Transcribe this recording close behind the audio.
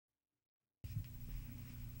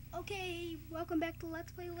Okay, welcome back to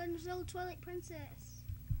Let's Play Legend of Zelda Twilight Princess.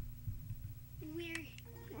 We're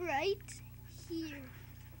right here.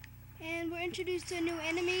 And we're introduced to a new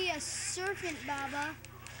enemy, a Serpent Baba.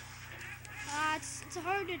 It's a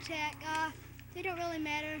hard attack. They don't really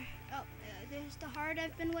matter. Oh, there's the heart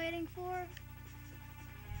I've been waiting for.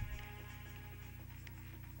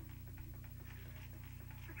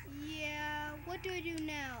 Yeah, what do I do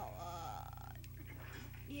now?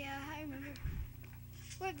 Yeah, I remember.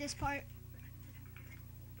 We have this part.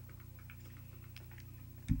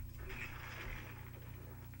 Oh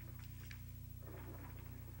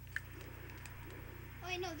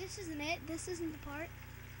wait, no, this isn't it. This isn't the part.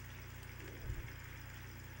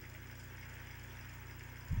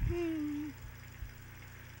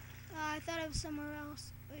 I thought it was somewhere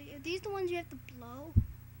else. Wait, are these the ones you have to blow?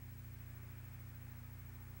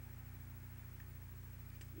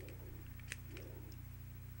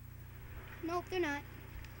 Nope, they're not.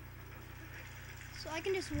 So I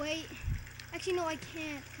can just wait. Actually, no, I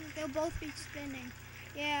can't, because they'll both be spinning.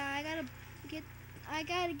 Yeah, I gotta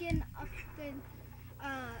get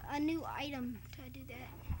a new item to do that,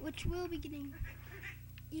 which we'll be getting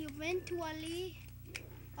eventually.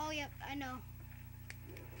 Oh, yep, I know.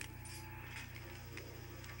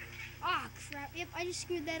 Ah, crap. Yep, I just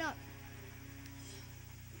screwed that up.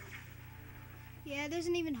 Yeah, there's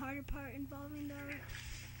an even harder part involving the...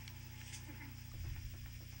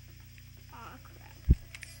 Ah, crap.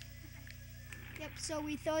 Yep, so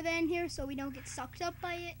we throw that in here so we don't get sucked up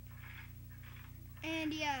by it.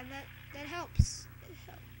 And yeah, that helps. It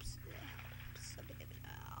helps.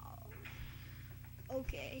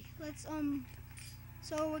 Okay, let's,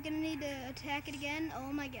 so we're gonna need to attack it again.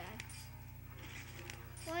 Oh my god.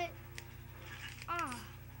 What? Ah.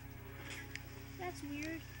 That's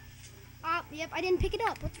weird. Ah, yep, I didn't pick it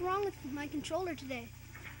up. What's wrong with my controller today?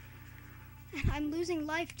 I'm losing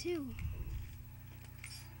life too.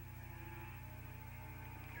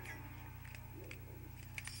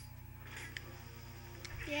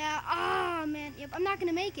 Yeah, ah, man. Yep, I'm not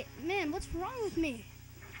gonna make it. Man, what's wrong with me?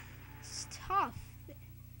 It's tough.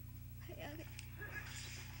 Okay.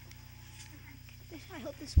 I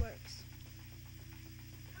hope this works.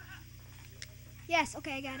 Yes,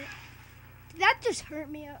 okay, I got it. That just hurt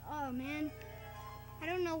me. Oh, man. I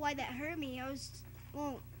don't know why that hurt me. I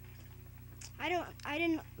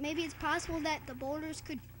didn't, maybe it's possible that the boulders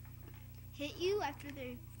could hit you after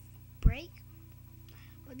they break.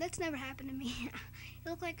 But that's never happened to me. It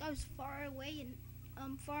looked like I was far away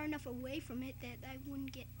and far enough away from it that I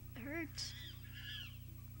wouldn't get hurt.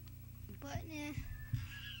 But, eh.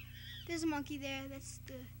 There's a monkey there. That's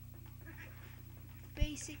the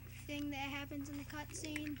basic thing that happens in the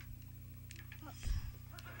cutscene. Up.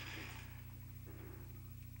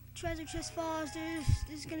 Treasure chest falls.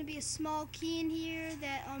 There's gonna be a small key in here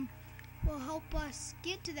that will help us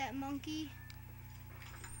get to that monkey.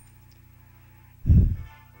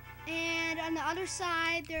 And on the other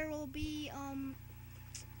side there will be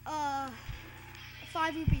 5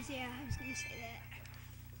 rupees. Yeah, I was gonna say that.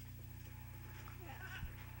 Crap.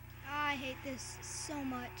 I hate this so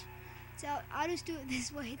much. So I'll just do it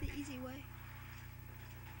this way, the easy way.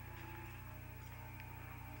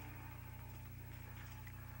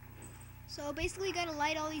 So basically you gotta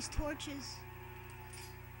light all these torches.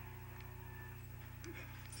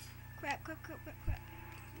 Crap.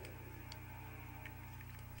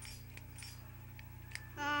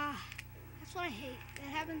 That's what I hate. That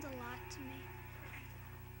happens a lot to me.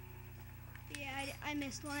 Yeah, I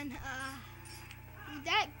missed one.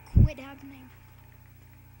 That quit happening.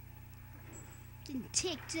 Getting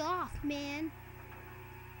ticked off, man.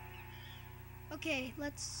 Okay,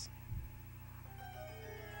 let's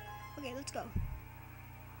go.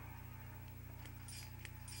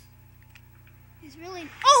 It's really...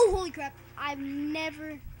 Oh, holy crap. I don't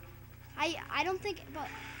think... But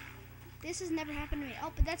this has never happened to me.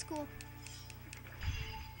 Oh, but that's cool.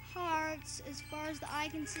 Hearts as far as the eye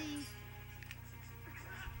can see.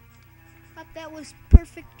 Up, that was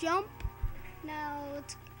perfect jump. Now,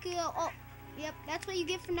 let's go. Oh, yep. That's what you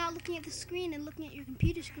get for not looking at the screen and looking at your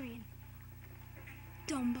computer screen.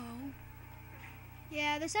 Dumbo.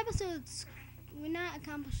 Yeah, this episode's... We're not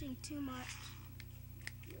accomplishing too much.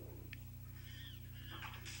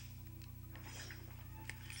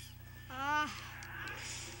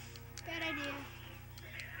 Bad idea.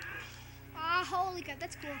 Holy crap,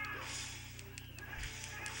 that's cool.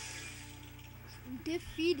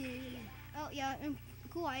 Defeated. Oh, yeah,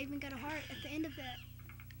 cool. I even got a heart at the end of that.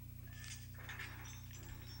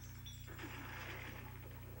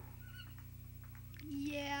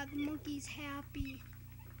 Yeah, the monkey's happy.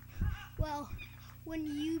 Well, Wouldn't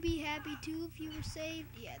you be happy too if you were saved?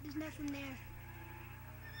 Yeah, there's nothing there.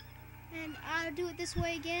 And I'll do it this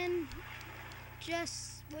way again.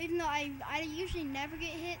 Just, well, even though I usually never get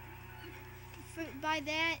hit by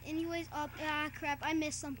that. Anyways, crap, I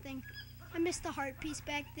missed something. I missed the heart piece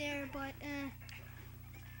back there, but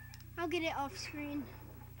I'll get it off screen.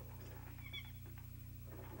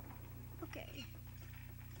 Okay.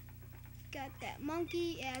 Got that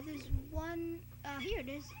monkey. Yeah, there's one. Here it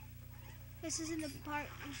is. This isn't the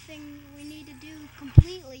thing we need to do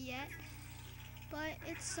completely yet, but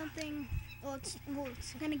it's something. Well, it's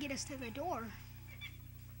gonna get us to the door.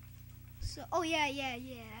 So, oh yeah.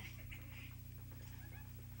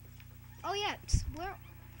 Oh yeah, where?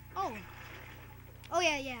 Oh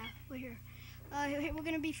yeah, we're here. We're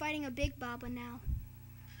gonna be fighting a big Baba now.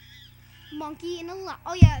 Monkey and a lot.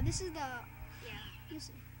 Oh yeah, this is the. Yeah, you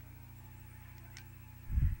see.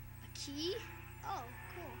 A key? Oh,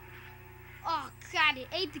 cool. Oh, God, it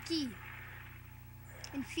ate the key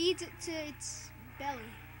and feeds it to its belly.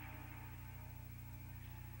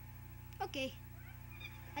 Okay.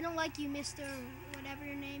 I don't like you, Mr. whatever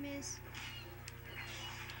your name is.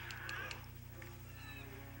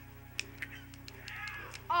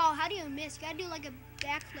 Oh, how do you miss? You gotta do like a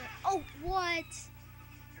backflip. Oh, what?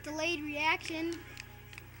 Delayed reaction.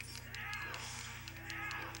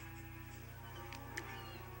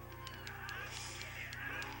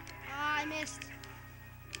 Ah, I missed.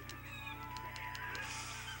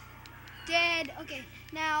 Dead. Okay,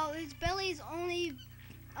 now his belly is only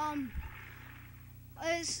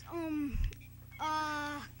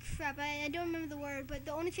crap, I don't remember the word, but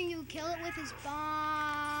the only thing you kill it with is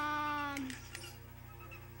bomb.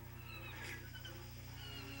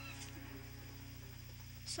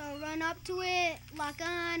 So run up to it, lock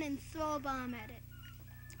on, and throw a bomb at it.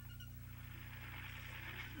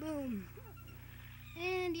 Boom.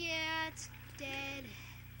 And yeah, it's dead.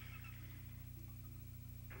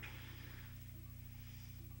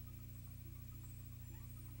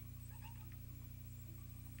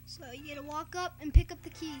 So you gotta walk up and pick up the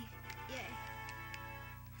key. Yay.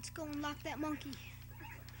 Let's go and lock that monkey.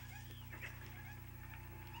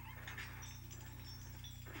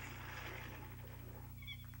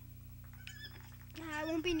 It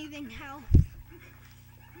won't be anything health.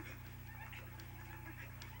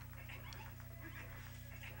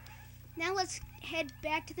 Now let's head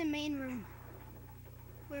back to the main room.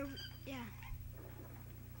 Yeah.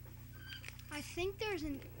 I think there's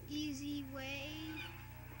an easy way.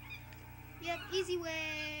 Yep, easy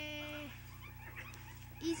way.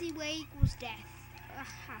 Easy way equals death.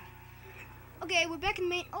 Okay, we're back in the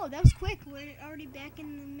main. Oh, that was quick. We're already back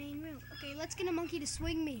in the main room. Okay, let's get a monkey to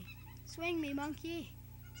swing me. Swing me, monkey.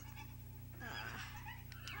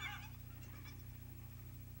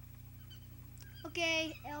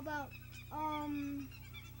 Okay, about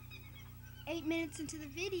 8 minutes into the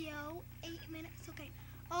video. 8 minutes. Okay.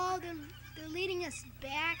 Oh, they're leading us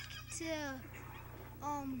back to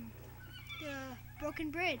the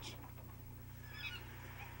broken bridge.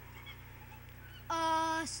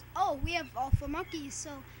 Oh, we have all 4 monkeys,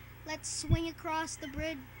 so let's swing across the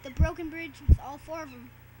bridge, the broken bridge, with all 4 of them.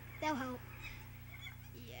 That'll help.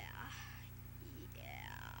 Yeah,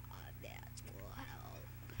 that will help.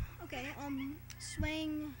 Okay,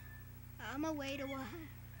 swing. I'm away to what?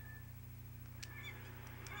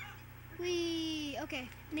 Whee! Okay,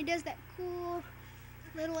 and he does that cool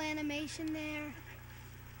little animation there.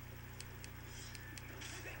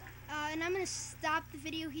 And I'm gonna stop the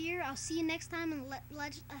video here. I'll see you next time on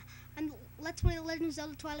Let's Play the Legend of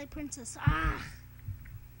Zelda Twilight Princess.